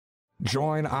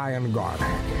Join Ian Garlic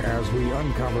as we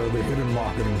uncover the hidden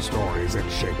marketing stories that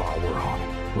shape our world,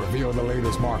 reveal the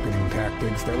latest marketing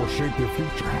tactics that will shape your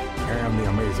future, and the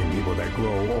amazing people that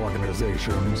grow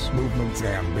organizations, movements,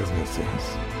 and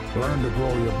businesses. Learn to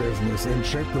grow your business and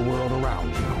shape the world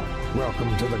around you.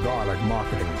 Welcome to the Garlic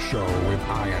Marketing Show with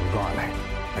Ian Garlic.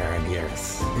 And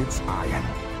yes, it's Ian,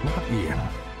 not Ian.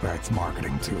 That's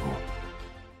marketing too.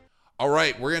 All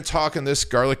right, we're going to talk in this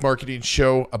Garlic Marketing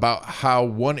Show about how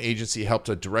one agency helped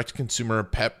a direct-to-consumer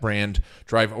pet brand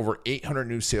drive over 800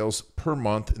 new sales per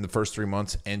month in the first 3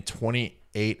 months and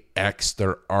 28x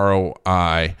their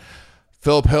ROI.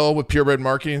 Philip Hill with Purebred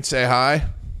Marketing, say hi.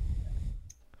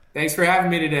 Thanks for having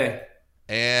me today.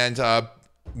 And we're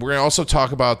going to also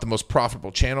talk about the most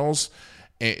profitable channels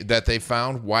that they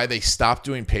found, why they stopped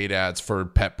doing paid ads for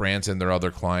pet brands and their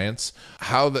other clients,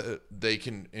 how they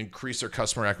can increase their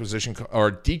customer acquisition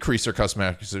or decrease their customer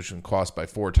acquisition cost by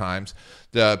 4 times,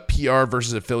 the PR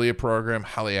versus affiliate program,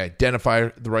 how they identify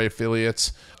the right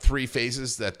affiliates, 3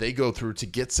 phases that they go through to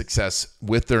get success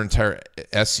with their entire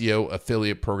SEO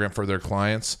affiliate program for their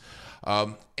clients,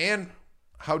 and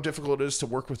how difficult it is to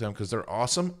work with them because they're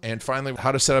awesome. And finally,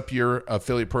 how to set up your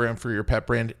affiliate program for your pet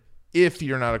brand if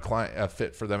you're not a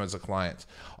fit for them as a client.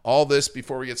 All this,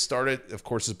 before we get started, of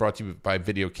course, is brought to you by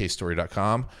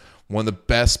VideoCaseStory.com. One of the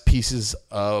best pieces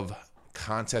of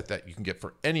content that you can get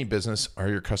for any business are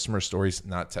your customer stories,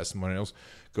 not testimonials.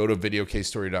 Go to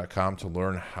VideoCaseStory.com to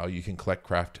learn how you can collect,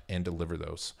 craft, and deliver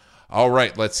those. All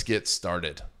right, let's get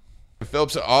started.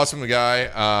 Philip's an awesome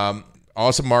guy,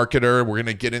 awesome marketer. We're going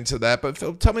to get into that. But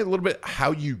Philip, tell me a little bit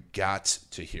how you got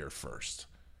to here first.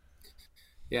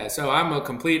 Yeah, so I'm a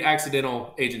complete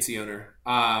accidental agency owner.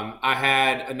 I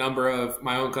had a number of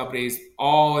my own companies,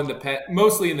 all in the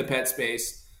mostly in the pet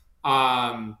space,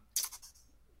 prior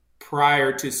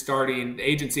to starting the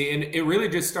agency. And it really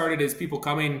just started as people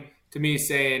coming to me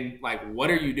saying, like, what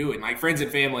are you doing? Like friends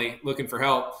and family looking for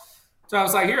help. So I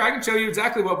was like, here, I can show you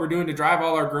exactly what we're doing to drive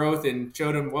all our growth, and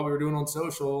showed them what we were doing on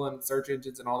social and search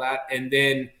engines and all that. And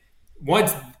then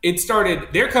once it started,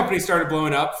 their company started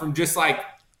blowing up from just like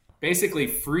basically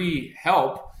free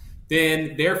help,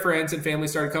 then their friends and family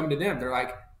started coming to them. They're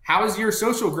like, how is your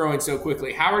social growing so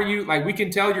quickly? How are you, like, we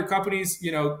can tell your company's,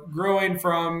 growing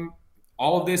from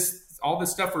all this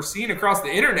stuff we're seeing across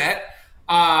the internet.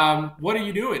 What are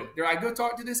you doing? They're like, go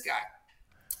talk to this guy.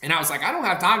 And I was like, I don't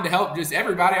have time to help just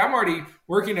everybody. I'm already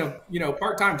working a,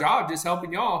 part-time job just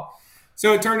helping y'all.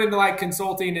 So it turned into like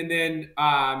consulting. And then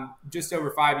just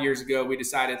over 5 years ago, we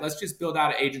decided, let's just build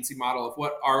out an agency model of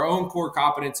what our own core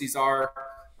competencies are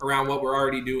around what we're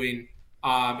already doing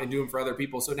and doing for other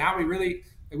people. So now we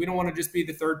don't want to just be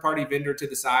the third-party vendor to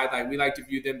the side. Like, we like to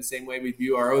view them the same way we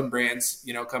view our own brands,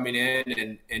 coming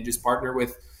in and just partner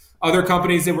with other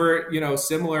companies that were,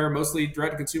 similar, mostly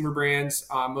direct-to-consumer brands,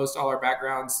 most all our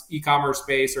backgrounds, e-commerce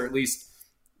space, or at least,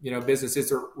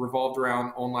 businesses are revolved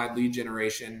around online lead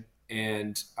generation.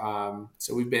 And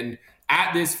so we've been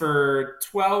at this for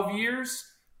 12 years,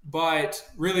 but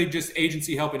really just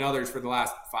agency helping others for the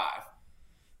last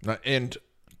 5. And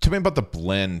tell me about the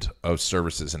blend of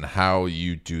services and how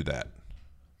you do that.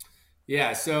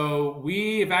 Yeah, so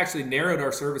we have actually narrowed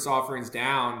our service offerings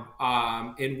down,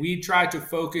 and we try to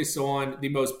focus on the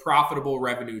most profitable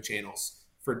revenue channels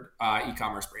for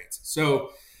e-commerce brands. So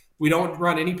we don't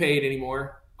run any paid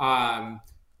anymore.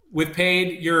 With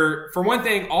paid, for one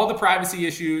thing, all the privacy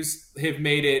issues have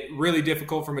made it really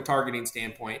difficult from a targeting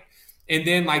standpoint. And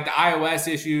then like the iOS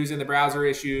issues and the browser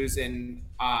issues and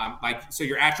so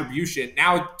your attribution.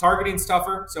 Now targeting's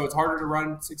tougher, so it's harder to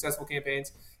run successful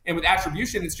campaigns. And with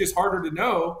attribution, it's just harder to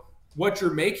know what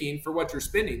you're making for what you're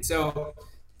spending. So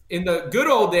in the good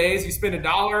old days, you spend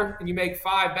 $1 and you make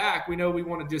 5 back. We know we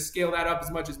want to just scale that up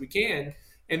as much as we can.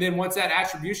 And then once that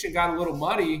attribution got a little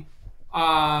muddy,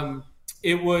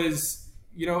 it was,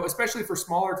 especially for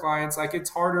smaller clients, like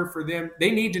it's harder for them. They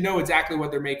need to know exactly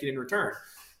what they're making in return.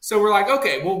 So we're like,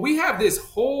 okay, well, we have this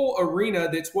whole arena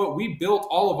that's what we built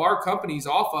all of our companies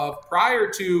off of prior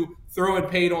to throwing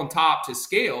paid on top to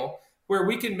scale, where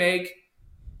we can make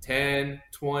 10,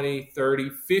 20, 30,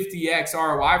 50x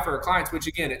ROI for our clients, which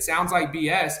again, it sounds like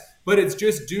BS, but it's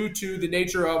just due to the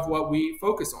nature of what we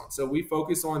focus on. So we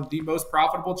focus on the most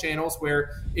profitable channels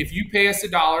where if you pay us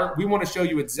 $1, we want to show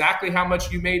you exactly how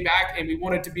much you made back, and we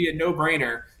want it to be a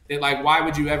no-brainer that, like, why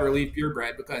would you ever leave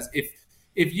Purebred? Because if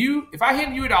I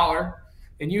hand you $1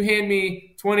 and you hand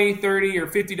me 20, 30, or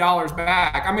 $50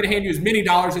 back, I'm going to hand you as many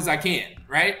dollars as I can,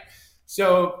 right?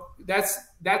 So that's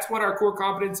what our core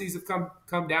competencies have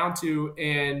come down to,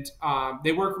 and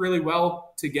they work really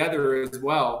well together as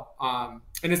well.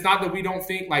 And it's not that we don't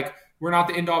think like we're not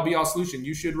the end all be all solution.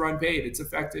 You should run paid. It's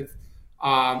effective.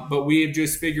 But we have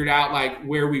just figured out like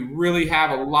where we really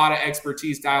have a lot of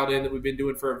expertise dialed in that we've been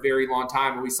doing for a very long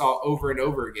time. And we saw over and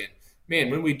over again, man,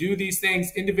 when we do these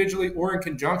things individually or in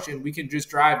conjunction, we can just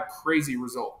drive crazy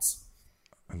results.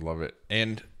 I love it.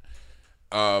 And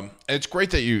it's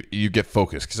great that you get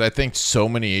focused, because I think so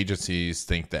many agencies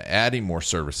think that adding more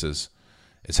services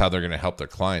is how they're going to help their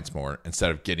clients more,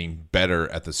 instead of getting better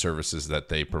at the services that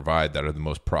they provide that are the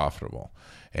most profitable.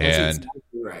 That's And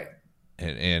exactly right.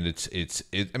 And it's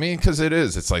I mean, because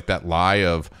it's like that lie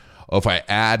of, oh, if I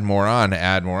add more on,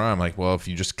 I'm like, well, if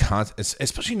you just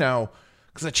especially now,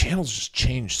 because the channels just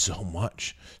change so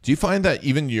much. Do you find that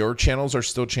even your channels are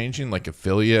still changing, like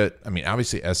affiliate? I mean,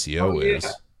 obviously SEO is.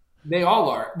 They all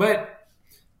are. But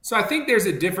so I think there's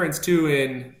a difference too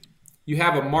in, you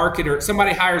have a marketer,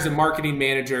 somebody hires a marketing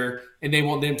manager and they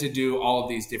want them to do all of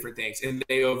these different things, and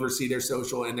they oversee their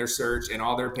social and their search and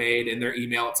all their paid and their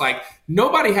email. It's like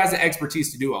nobody has the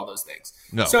expertise to do all those things.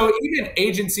 No. So even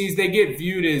agencies, they get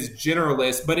viewed as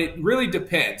generalists, but it really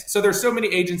depends. So there's so many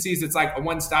agencies, it's like a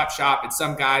one-stop shop. It's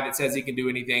some guy that says he can do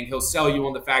anything. He'll sell you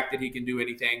on the fact that he can do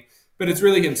anything, but it's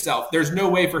really himself. There's no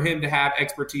way for him to have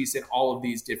expertise in all of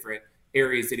these different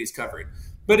areas that he's covering.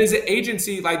 But as an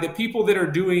agency, like the people that are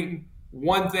doing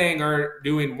one thing are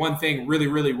doing one thing really,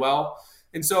 really well.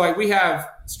 And so like we have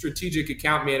strategic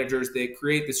account managers that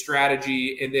create the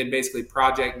strategy and then basically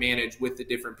project manage with the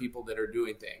different people that are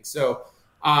doing things. So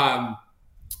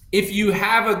if you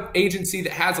have an agency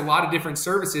that has a lot of different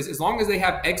services, as long as they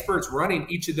have experts running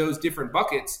each of those different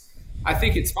buckets, I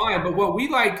think it's fine. But what we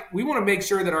want to make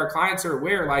sure that our clients are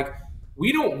aware, like,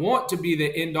 we don't want to be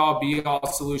the end-all, be-all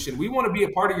solution. We want to be a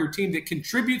part of your team that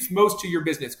contributes most to your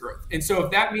business growth. And so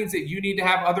if that means that you need to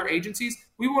have other agencies,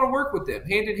 we want to work with them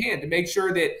hand in hand to make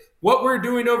sure that what we're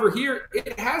doing over here,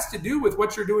 it has to do with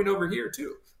what you're doing over here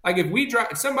too. Like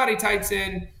if somebody types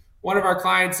in, one of our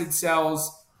clients that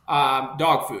sells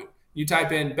dog food, you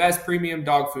type in best premium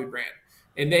dog food brand,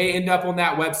 and they end up on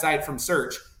that website from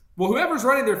search. Well, whoever's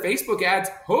running their Facebook ads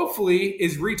hopefully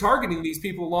is retargeting these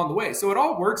people along the way. So it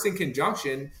all works in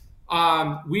conjunction.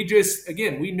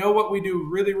 We know what we do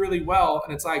really, really well.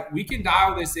 And it's like, we can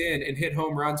dial this in and hit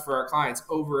home runs for our clients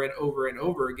over and over and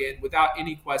over again without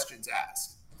any questions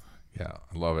asked. Yeah,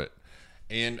 I love it.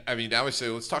 And I mean, obviously,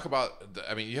 let's talk about,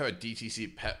 you have a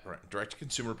DTC pet brand,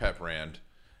 direct-to-consumer pet brand,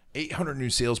 800 new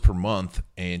sales per month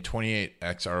and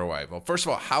 28x ROI. Well, first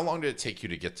of all, how long did it take you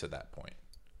to get to that point?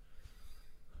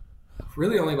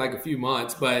 Really only like a few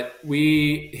months, but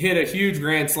we hit a huge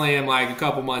grand slam like a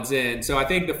couple months in. So I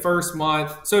think the first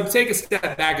month, so to take a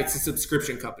step back, it's a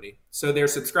subscription company. So their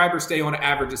subscribers stay on an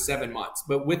average of 7 months.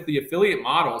 But with the affiliate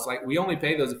models, like we only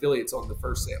pay those affiliates on the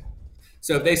first sale.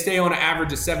 So if they stay on an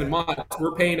average of 7 months,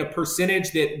 we're paying a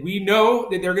percentage that we know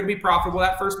that they're going to be profitable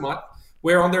that first month,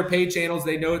 where on their paid channels,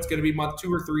 they know it's going to be month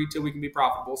 2 or 3 till we can be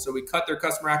profitable. So we cut their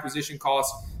customer acquisition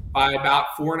costs by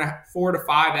about 4 to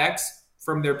 5x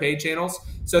from their paid channels.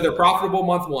 So they're profitable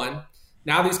month 1.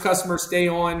 Now these customers stay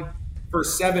on for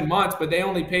 7 months, but they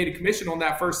only paid a commission on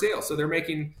that first sale. So they're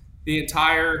making the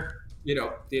entire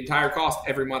cost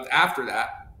every month after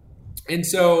that. And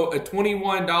so a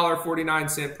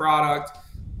 $21.49 product,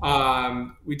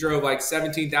 we drove like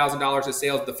 $17,000 of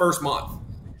sales the first month,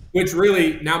 which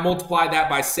really now multiply that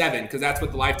by 7, because that's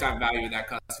what the lifetime value of that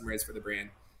customer is for the brand.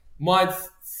 Month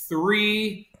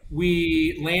 3,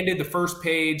 we landed the first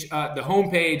page, the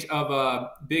homepage of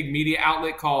a big media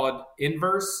outlet called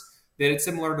Inverse, that it's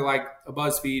similar to like a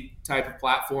BuzzFeed type of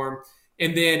platform.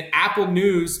 And then Apple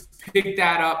News picked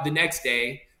that up the next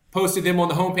day, posted them on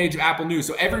the homepage of Apple News.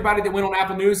 So everybody that went on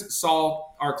Apple News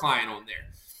saw our client on there.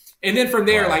 And then from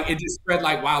there, like it just spread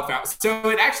like wildfire. So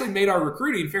it actually made our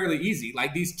recruiting fairly easy.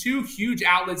 Like these 2 huge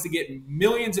outlets that get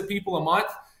millions of people a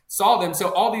month saw them.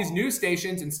 So all these news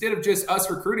stations, instead of just us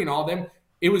recruiting all of them,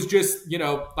 it was just,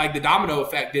 like the domino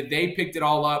effect that they picked it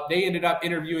all up. They ended up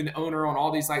interviewing the owner on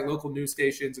all these like local news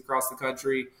stations across the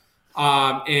country.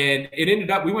 And it ended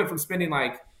up, we went from spending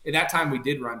like, at that time we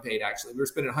did run paid actually. We were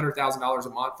spending $100,000 a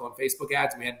month on Facebook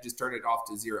ads, and we had to just turn it off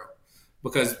to 0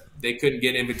 because they couldn't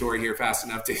get inventory here fast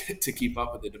enough to keep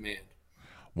up with the demand.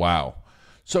 Wow.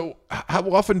 So how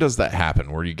often does that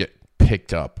happen where you get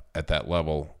picked up at that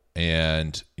level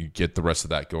and you get the rest of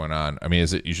that going on? I mean,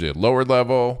 is it usually a lower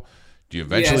level? Do you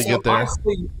eventually get there?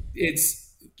 Honestly,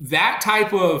 it's that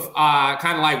type of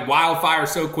kind of like wildfire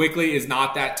so quickly is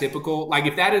not that typical. Like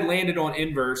if that had landed on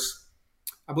Inverse,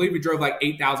 I believe we drove like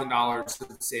 $8,000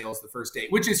 of sales the first day,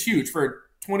 which is huge for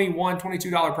a $21,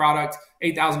 $22 product.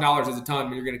 $8,000 is a ton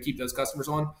when you're going to keep those customers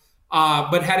on.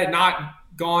 But had it not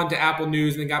gone to Apple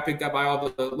News and then got picked up by all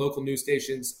the local news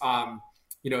stations,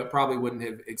 it probably wouldn't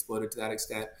have exploded to that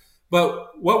extent.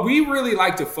 But what we really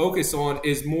like to focus on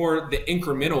is more the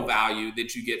incremental value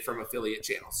that you get from affiliate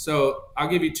channels. So I'll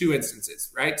give you 2 instances,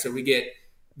 right? So we get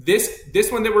this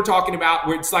one that we're talking about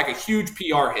where it's like a huge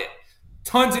PR hit.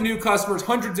 Tons of new customers,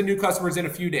 hundreds of new customers in a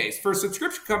few days. For a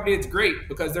subscription company, it's great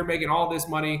because they're making all this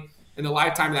money in the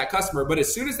lifetime of that customer. But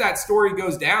as soon as that story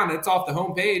goes down and it's off the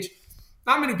homepage,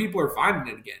 not many people are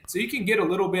finding it again. So you can get a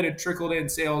little bit of trickled in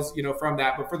sales, from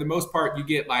that. But for the most part, you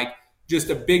get like just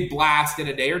a big blast in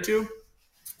a day or two.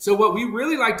 So what we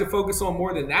really like to focus on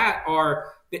more than that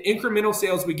are the incremental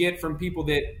sales we get from people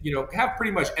that, have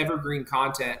pretty much evergreen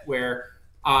content where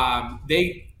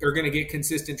they are going to get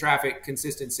consistent traffic,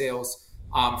 consistent sales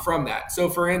from that. So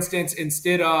for instance,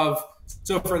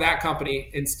 for that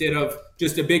company, instead of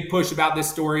just a big push about this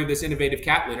story of this innovative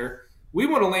cat litter, we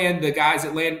want to land the guys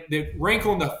that rank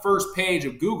on the first page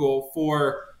of Google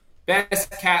for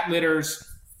best cat litters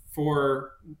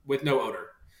with no odor,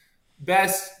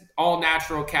 best all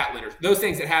natural cat litters, those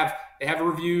things that have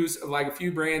reviews of like a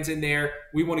few brands in there.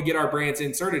 We want to get our brands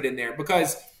inserted in there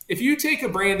because if you take a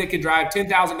brand that can drive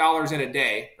 $10,000 in a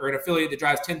day, or an affiliate that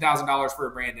drives $10,000 for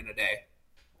a brand in a day,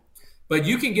 but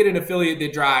you can get an affiliate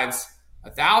that drives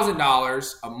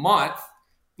 $1,000 a month.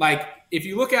 Like if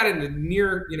you look at it in a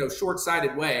near,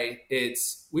 short-sighted way,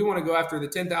 we want to go after the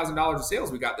 $10,000 of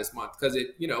sales we got this month because it,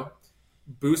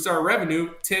 boosts our revenue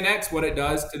 10x what it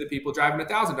does to the people driving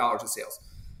 $1,000 of sales.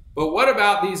 But what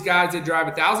about these guys that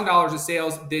drive $1,000 of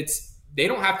sales? They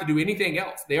don't have to do anything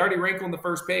else. They already rank on the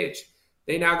first page.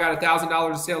 They now got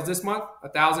 $1,000 of sales this month,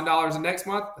 $1,000 the next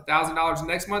month, $1,000 the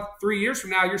next month. 3 years from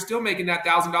now, you're still making that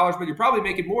 $1,000, but you're probably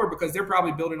making more because they're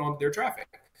probably building on their traffic.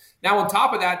 Now, on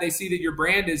top of that, they see that your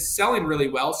brand is selling really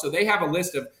well. So they have a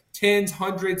list of tens,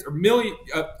 hundreds, or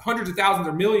hundreds of thousands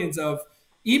or millions of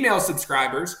email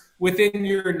subscribers within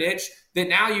your niche that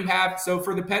now you have. So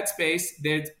for the pet space,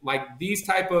 that like these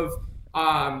type of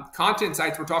content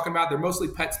sites we're talking about, they're mostly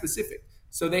pet specific.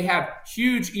 So they have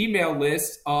huge email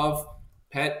lists of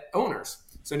pet owners.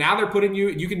 So now they're putting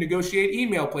you can negotiate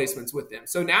email placements with them.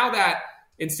 So now that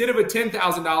instead of a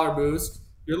 $10,000 boost,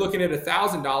 you're looking at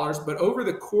 $1,000, but over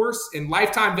the course and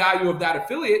lifetime value of that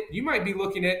affiliate, you might be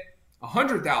looking at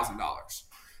 $100,000.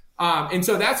 And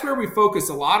so that's where we focus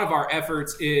a lot of our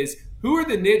efforts is who are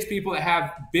the niche people that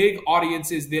have big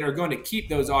audiences that are going to keep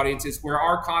those audiences where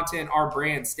our content, our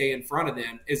brands stay in front of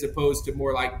them as opposed to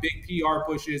more like big PR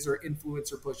pushes or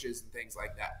influencer pushes and things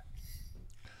like that.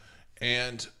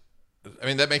 And I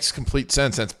mean, that makes complete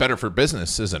sense. That's better for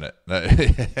business, isn't it?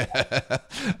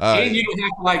 And you don't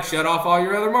have to like shut off all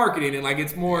your other marketing and like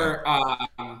it's more,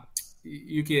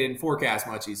 you can forecast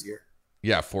much easier.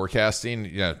 Yeah, forecasting.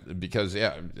 Yeah, because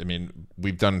I mean,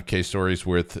 we've done case stories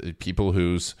with people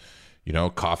whose,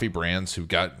 coffee brands who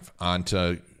got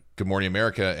onto Good Morning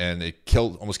America and they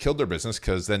almost killed their business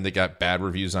because then they got bad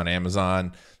reviews on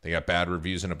Amazon. They got bad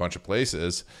reviews in a bunch of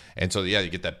places, and so you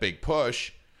get that big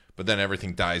push, but then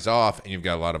everything dies off, and you've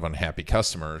got a lot of unhappy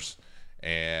customers,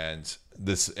 and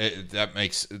that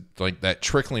makes like that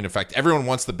trickling effect. Everyone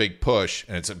wants the big push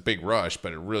and it's a big rush,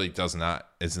 but it really does not,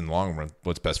 is in the long run,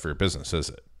 what's best for your business, is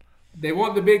it? They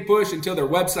want the big push until their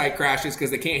website crashes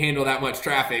because they can't handle that much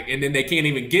traffic. And then they can't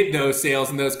even get those sales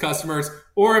and those customers.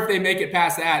 Or if they make it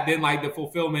past that, then like the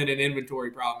fulfillment and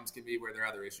inventory problems can be where their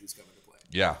other issues come into play.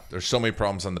 Yeah, there's so many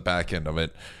problems on the back end of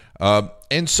it.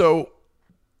 And so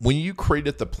when you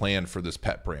created the plan for this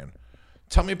pet brand,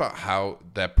 tell me about how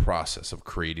that process of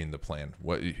creating the plan.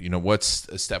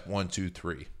 What's step 1, 2,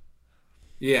 3?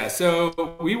 Yeah,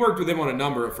 so we worked with them on a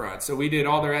number of fronts. So we did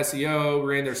all their SEO,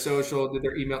 ran their social, did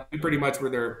their email. We pretty much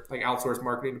were their like outsourced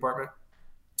marketing department.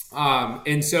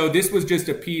 And so this was just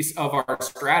a piece of our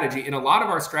strategy. And a lot of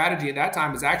our strategy at that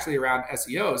time was actually around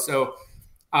SEO. So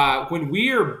when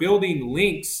we are building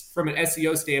links from an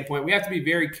SEO standpoint, we have to be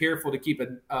very careful to keep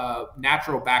a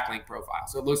natural backlink profile.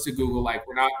 So it looks to Google like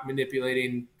we're not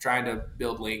manipulating, trying to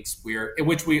build links. In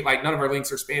which we like none of our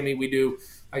links are spammy. We do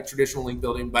like traditional link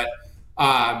building, but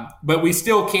we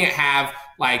still can't have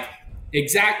like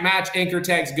exact match anchor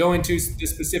text going to the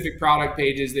specific product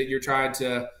pages that you're trying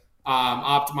to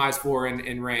optimize for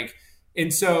and rank.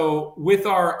 And so with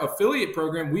our affiliate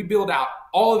program, we build out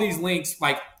all of these links,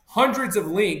 like hundreds of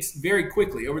links very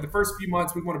quickly. Over the first few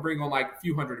months, we want to bring on like a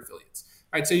few hundred affiliates,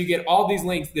 right? So you get all these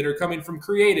links that are coming from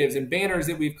creatives and banners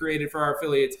that we've created for our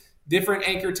affiliates, different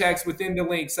anchor text within the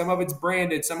link. Some of it's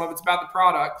branded, some of it's about the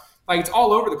product. Like it's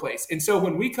all over the place. And so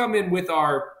when we come in with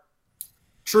our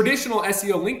traditional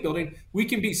SEO link building, we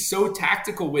can be so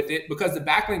tactical with it because the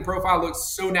backlink profile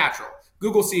looks so natural.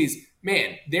 Google sees,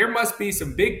 man, there must be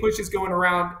some big pushes going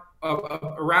around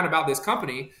around about this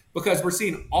company, because we're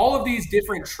seeing all of these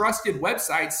different trusted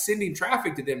websites sending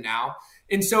traffic to them now.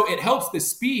 And so it helps the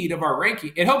speed of our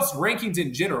ranking. It helps rankings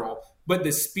in general, but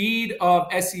the speed of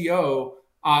SEO,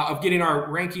 of getting our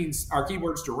rankings, our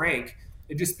keywords to rank,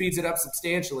 it just speeds it up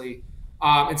substantially.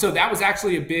 And so that was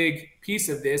actually a big piece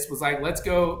of this, was like, let's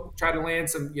go try to land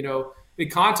some, the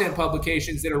content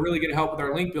publications that are really going to help with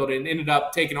our link building, and ended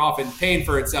up taking off and paying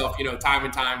for itself, time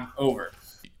and time over.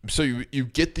 So you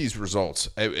get these results.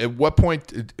 At what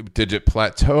point did it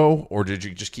plateau, or did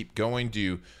you just keep going? Do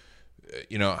you,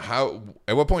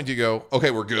 at what point do you go,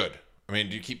 okay, we're good? I mean,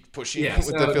 do you keep pushing with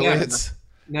the affiliates?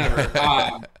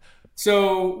 Never.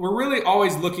 So we're really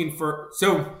always looking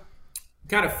so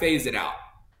kind of phase it out.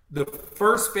 The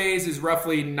first phase is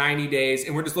roughly 90 days,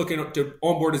 and we're just looking to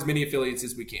onboard as many affiliates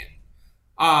as we can.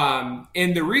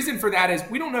 And the reason for that is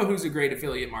we don't know who's a great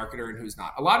affiliate marketer and who's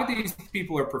not. A lot of these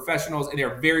people are professionals, and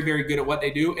they're very, very good at what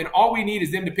they do. And all we need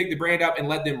is them to pick the brand up and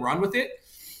let them run with it.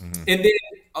 Mm-hmm. And then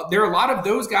there are a lot of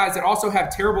those guys that also have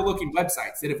terrible looking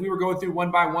websites that if we were going through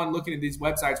one by one looking at these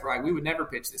websites, we're like, we would never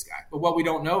pitch this guy. But what we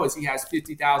don't know is he has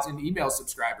 50,000 email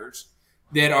subscribers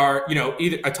that are,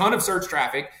 either a ton of search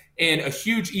traffic and a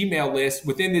huge email list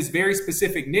within this very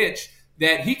specific niche,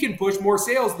 that he can push more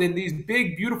sales than these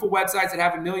big, beautiful websites that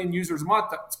have 1 million users a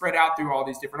month spread out through all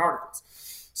these different articles.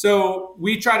 So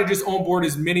we try to just onboard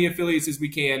as many affiliates as we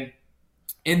can.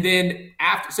 And then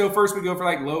first we go for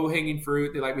like low hanging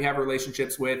fruit that we have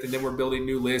relationships with, and then we're building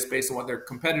new lists based on what their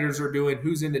competitors are doing,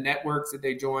 who's in the networks that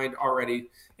they joined already.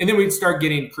 And then we start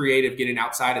getting creative, getting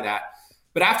outside of that.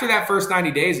 But after that first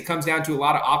 90 days, it comes down to a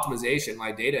lot of optimization,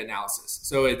 like data analysis.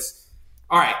 So it's,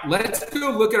 all right, let's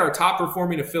go look at our top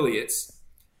performing affiliates.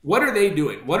 What are they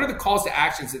doing? What are the calls to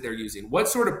actions that they're using? What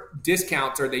sort of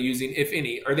discounts are they using, if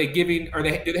any? Are they giving,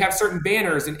 do they have certain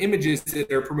banners and images that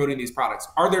they're promoting these products?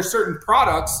 Are there certain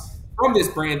products from this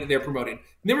brand that they're promoting?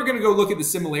 And then we're going to go look at the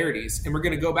similarities, and we're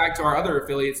going to go back to our other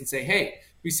affiliates and say, hey,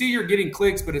 we see you're getting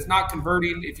clicks, but it's not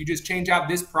converting. If you just change out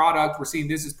this product, we're seeing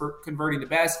this is converting the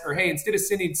best. Or, hey, instead of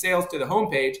sending sales to the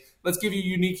homepage, let's give you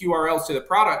unique URLs to the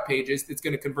product pages that's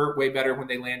going to convert way better when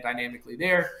they land dynamically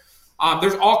there.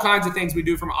 There's all kinds of things we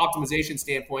do from an optimization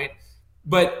standpoint.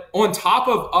 But on top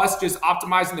of us just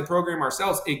optimizing the program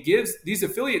ourselves, it gives these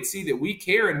affiliates see that we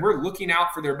care and we're looking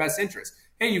out for their best interest.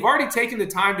 Hey, you've already taken the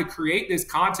time to create this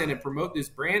content and promote this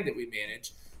brand that we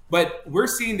manage, but we're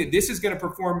seeing that this is going to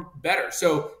perform better.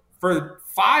 So for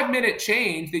 5-minute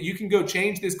change that you can go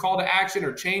change this call to action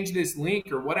or change this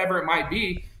link or whatever it might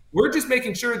be, we're just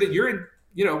making sure that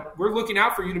we're looking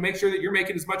out for you to make sure that you're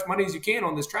making as much money as you can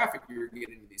on this traffic you're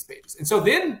getting to these pages. And so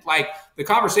then the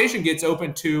conversation gets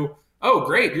open to, oh,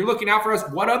 great, you're looking out for us.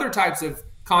 What other types of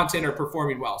content are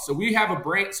performing well? So we have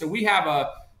a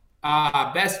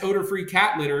best odor-free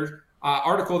cat litter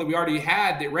article that we already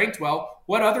had that ranked well.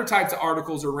 What other types of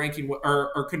articles are ranking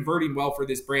are converting well for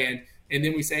this brand? And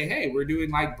then we say, hey, we're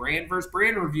doing brand versus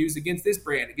brand reviews against this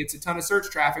brand. It gets a ton of search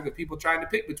traffic with people trying to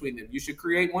pick between them. You should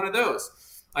create one of those.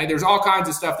 There's all kinds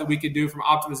of stuff that we could do from an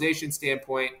optimization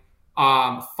standpoint,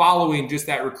 following just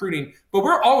that recruiting. But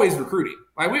we're always recruiting.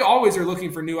 We always are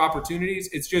looking for new opportunities.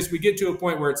 It's just we get to a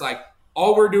point where it's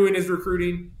all we're doing is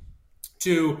recruiting,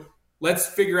 to let's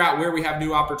figure out where we have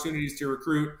new opportunities to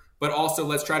recruit, but also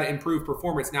let's try to improve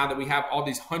performance now that we have all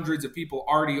these hundreds of people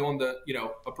already on the,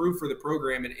 approved for the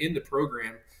program and in the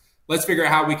program. Let's figure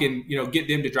out how we can, get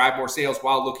them to drive more sales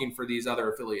while looking for these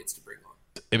other affiliates to bring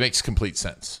on. It makes complete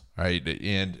sense, right?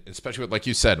 And especially with, like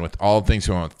you said, with all the things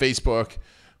going on with Facebook,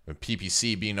 with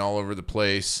PPC being all over the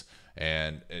place,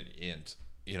 and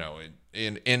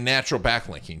natural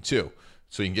backlinking too,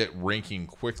 so you can get ranking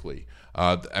quickly.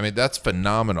 That's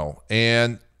phenomenal.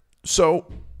 And so,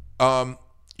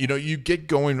 you get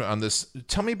going on this.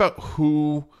 Tell me about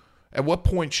at what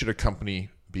point should a company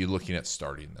be looking at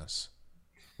starting this?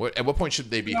 At what point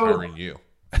should they be hiring you?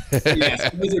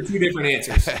 Yes, those are two different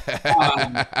answers.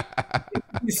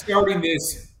 Starting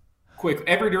this quick.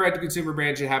 Every direct-to-consumer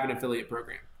brand should have an affiliate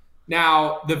program.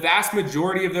 Now, the vast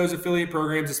majority of those affiliate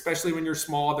programs, especially when you're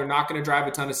small, they're not going to drive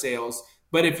a ton of sales.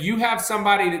 But if you have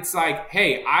somebody that's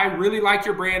hey, I really like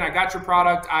your brand, I got your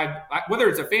product, whether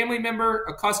it's a family member,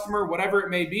 a customer, whatever it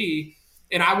may be,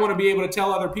 and I want to be able to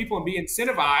tell other people and be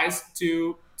incentivized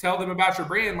to tell them about your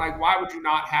brand, why would you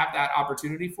not have that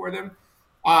opportunity for them?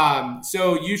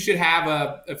 So you should have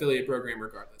a affiliate program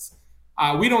regardless.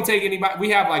 We don't take anybody. We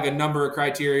have a number of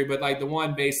criteria, but the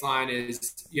one baseline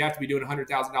is you have to be doing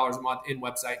 $100,000 a month in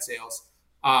website sales.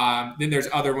 Then there's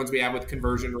other ones we have with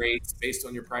conversion rates based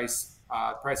on your price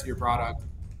of your product,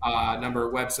 number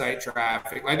of website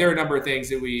traffic. There are a number of things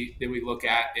that we look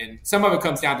at, and some of it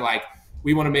comes down to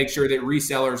we want to make sure that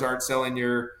resellers aren't selling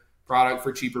your product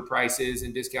for cheaper prices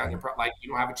and discounting your like you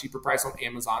don't have a cheaper price on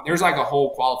Amazon. There's like a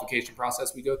whole qualification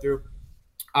process we go through.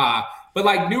 But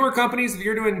like newer companies, if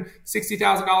you're doing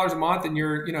 $60,000 a month and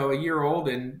you're, a year old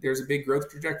and there's a big growth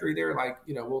trajectory there, like,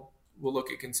 we'll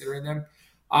look at considering them.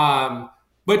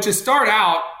 But to start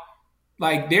out,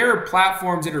 like there are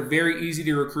platforms that are very easy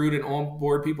to recruit and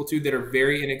onboard people to that are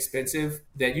very inexpensive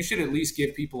that you should at least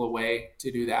give people a way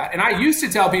to do that. And I used to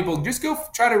tell people, just go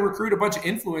try to recruit a bunch of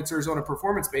influencers on a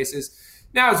performance basis.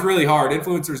 Now it's really hard.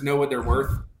 Influencers know what they're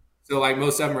worth. So like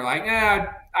most of them are like,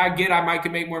 I might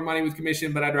could make more money with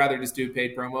commission, but I'd rather just do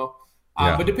paid promo.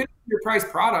 But depending on your price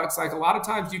products, like a lot of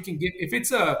times you can get, if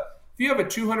you have a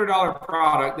 $200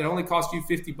 product that only costs you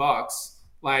 $50,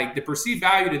 like the perceived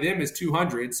value to them is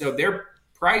 $200. So their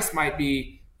price might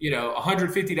be,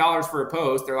 $150 for a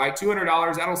post. They're like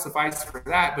 $200, that'll suffice for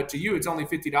that. But to you, it's only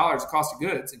 $50, the cost of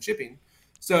goods and shipping.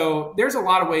 So there's a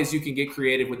lot of ways you can get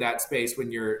creative with that space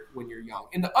when you're young.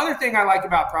 And the other thing I like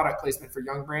about product placement for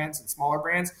young brands and smaller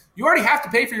brands, you already have to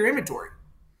pay for your inventory.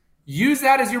 Use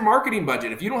that as your marketing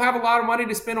budget. If you don't have a lot of money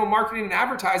to spend on marketing and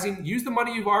advertising, use the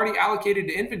money you've already allocated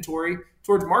to inventory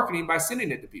towards marketing by sending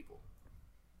it to people.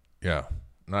 Yeah,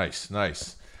 nice.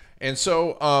 And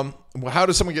so how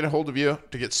does someone get a hold of you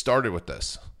to get started with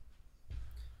this?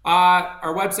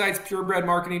 Our website's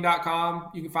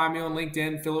purebredmarketing.com. You can find me on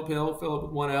LinkedIn, Philip Hill, Philip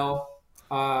with 1L.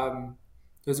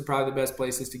 Those are probably the best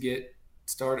places to get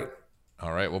started.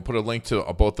 All right. We'll put a link to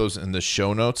both those in the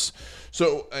show notes.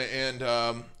 So, and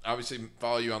obviously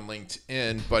follow you on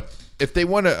LinkedIn, but if they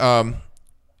want to,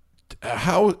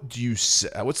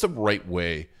 what's the right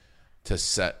way to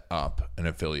set up an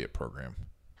affiliate program?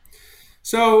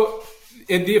 So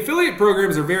the affiliate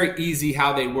programs are very easy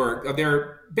how they work.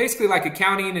 They're basically like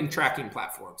accounting and tracking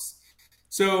platforms.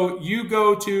 So you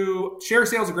go to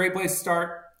ShareSale is a great place to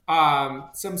start.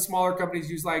 Some smaller companies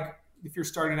use, like if you're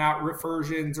starting out,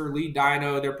 Refersions or Lead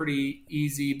Dino. They're pretty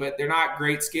easy, but they're not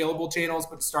great scalable channels.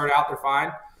 But to start out, they're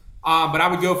fine. But I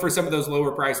would go for some of those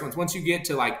lower price ones. Once you get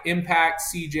to like Impact,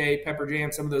 CJ, Pepper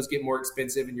Jam, some of those get more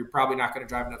expensive, and you're probably not going to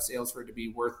drive enough sales for it to be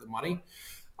worth the money.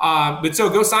 But so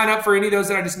go sign up for any of those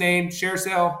that I just named.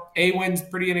 ShareSale, Awin's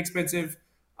pretty inexpensive.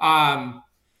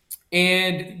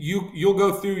 And you'll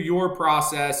go through your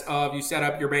process of you set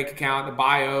up your bank account, the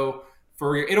bio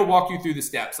it'll walk you through the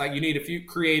steps. Like you need a few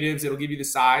creatives. It'll give you the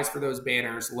size for those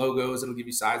banners, logos. It'll give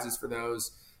you sizes for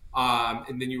those.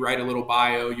 And then you write a little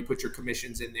bio, you put your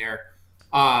commissions in there.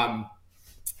 And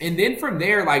then from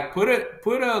there, like put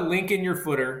a link in your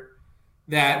footer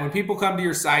that when people come to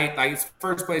your site, like it's the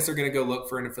first place they're going to go look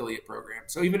for an affiliate program.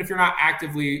 So even if you're not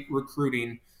actively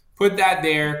recruiting, put that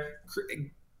there.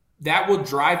 That will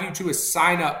drive you to a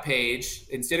sign-up page.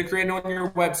 Instead of creating it on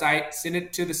your website, send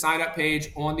it to the sign-up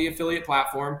page on the affiliate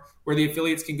platform where the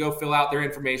affiliates can go fill out their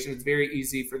information. It's very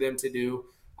easy for them to do.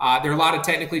 There are a lot of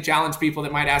technically challenged people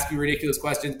that might ask you ridiculous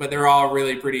questions, but they're all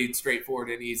really pretty straightforward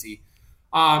and easy.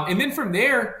 And then from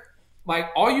there, like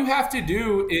all you have to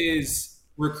do is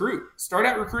recruit. Start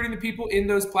out recruiting the people in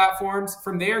those platforms.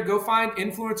 From there, go find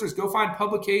influencers, go find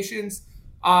publications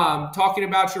talking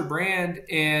about your brand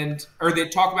or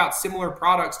that talk about similar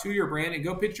products to your brand, and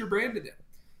go pitch your brand to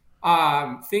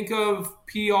them. Think of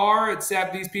PR,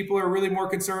 except these people are really more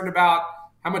concerned about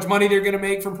how much money they're going to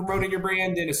make from promoting your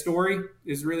brand than a story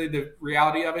is really the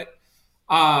reality of it.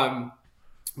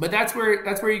 But that's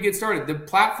where you get started. The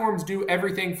platforms do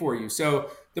everything for you. So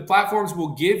the platforms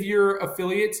will give your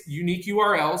affiliates unique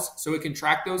URLs so it can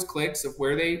track those clicks of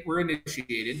where they were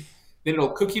initiated. Then it'll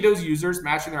cookie those users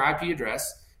matching their IP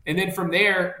address. And then from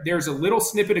there, there's a little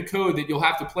snippet of code that you'll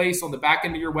have to place on the back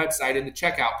end of your website in the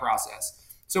checkout process.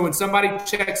 So when somebody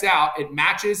checks out, it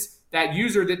matches that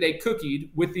user that they cookied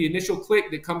with the initial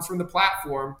click that comes from the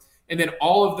platform. And then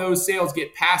all of those sales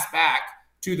get passed back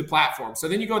to the platform. So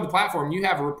then you go on the platform, you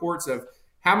have reports of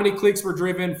how many clicks were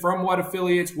driven from what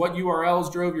affiliates, what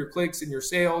URLs drove your clicks and your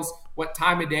sales, what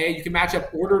time of day. You can match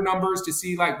up order numbers to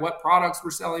see like what products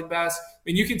were selling best.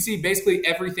 And you can see basically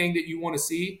everything that you want to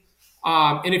see.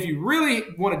 And if you really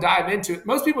want to dive into it,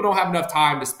 most people don't have enough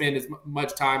time to spend as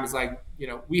much time as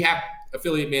we have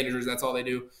affiliate managers. That's all they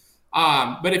do.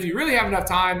 But if you really have enough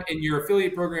time and your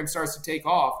affiliate program starts to take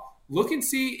off, look in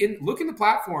the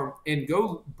platform and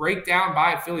go break down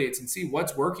by affiliates and see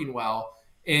what's working well,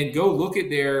 and go look at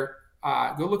their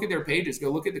pages, go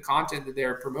look at the content that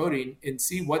they're promoting and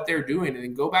see what they're doing, and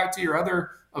then go back to your other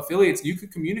affiliates. You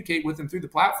could communicate with them through the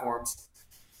platforms.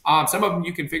 Some of them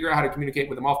you can figure out how to communicate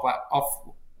with them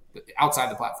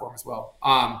outside the platform as well.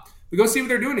 But go see what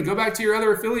they're doing and go back to your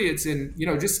other affiliates and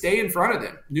just stay in front of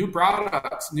them. New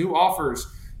products, new offers.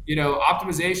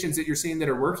 optimizations that you're seeing that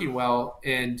are working well.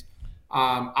 And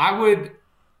I would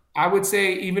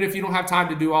say, even if you don't have time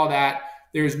to do all that,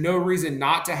 there's no reason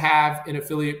not to have an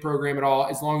affiliate program at all,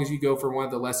 as long as you go for one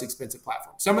of the less expensive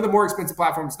platforms. Some of the more expensive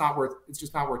platforms, it's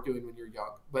just not worth doing when you're young,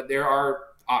 but there are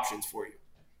options for you.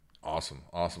 Awesome.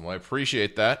 Well, I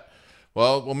appreciate that.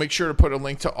 Well, we'll make sure to put a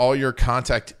link to all your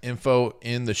contact info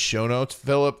in the show notes.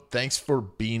 Philip, thanks for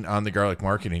being on the Garlic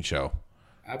Marketing Show.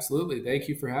 Absolutely. Thank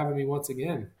you for having me once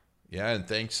again. Yeah, and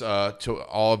thanks to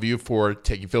all of you for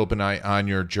taking Philip and I on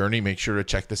your journey. Make sure to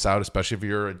check this out, especially if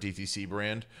you're a DTC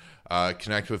brand.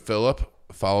 Connect with Philip,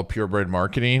 follow Purebred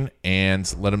Marketing,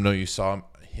 and let him know you saw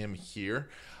him here.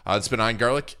 It's been On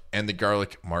Garlic and the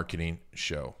Garlic Marketing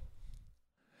Show.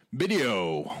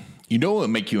 Video. You know it'll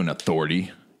make you an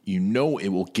authority. You know it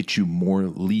will get you more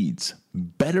leads,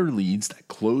 better leads that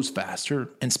close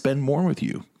faster and spend more with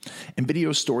you. And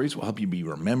video stories will help you be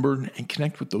remembered and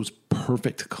connect with those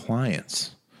perfect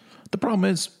clients. The problem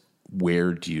is,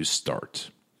 where do you start?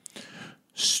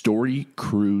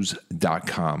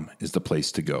 StoryCruise.com is the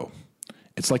place to go.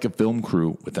 It's like a film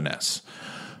crew with an S.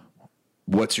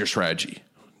 What's your strategy?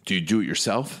 Do you do it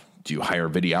yourself? Do you hire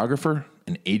a videographer,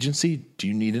 an agency? Do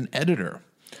you need an editor?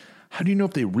 How do you know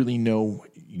if they really know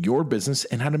your business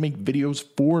and how to make videos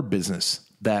for business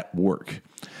that work?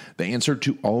 The answer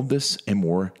to all of this and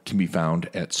more can be found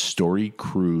at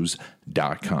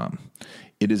StoryCruise.com.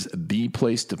 It is the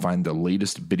place to find the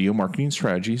latest video marketing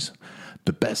strategies,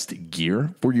 the best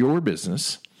gear for your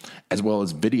business, as well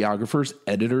as videographers,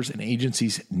 editors, and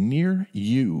agencies near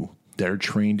you that are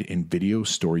trained in video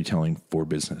storytelling for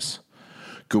business.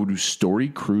 Go to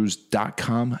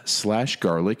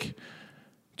StoryCruise.com/garlic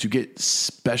to get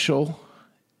special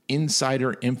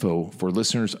insider info for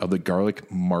listeners of the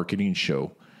Garlic Marketing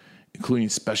Show, including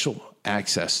special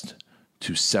access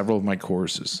to several of my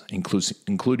courses,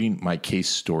 including my case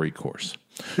story course.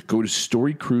 Go to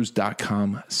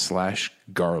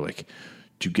StoryCruise.com/garlic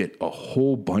to get a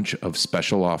whole bunch of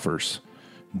special offers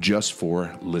just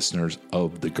for listeners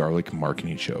of the Garlic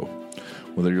Marketing Show.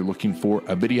 Whether you're looking for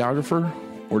a videographer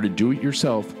or to do it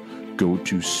yourself, go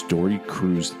to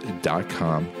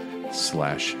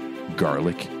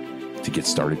StoryCruise.com/garlic to get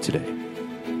started today.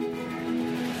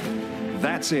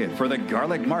 That's it for the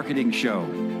Garlic Marketing Show.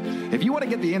 If you want to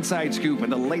get the inside scoop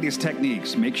and the latest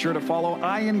techniques, make sure to follow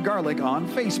I and Garlic on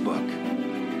Facebook.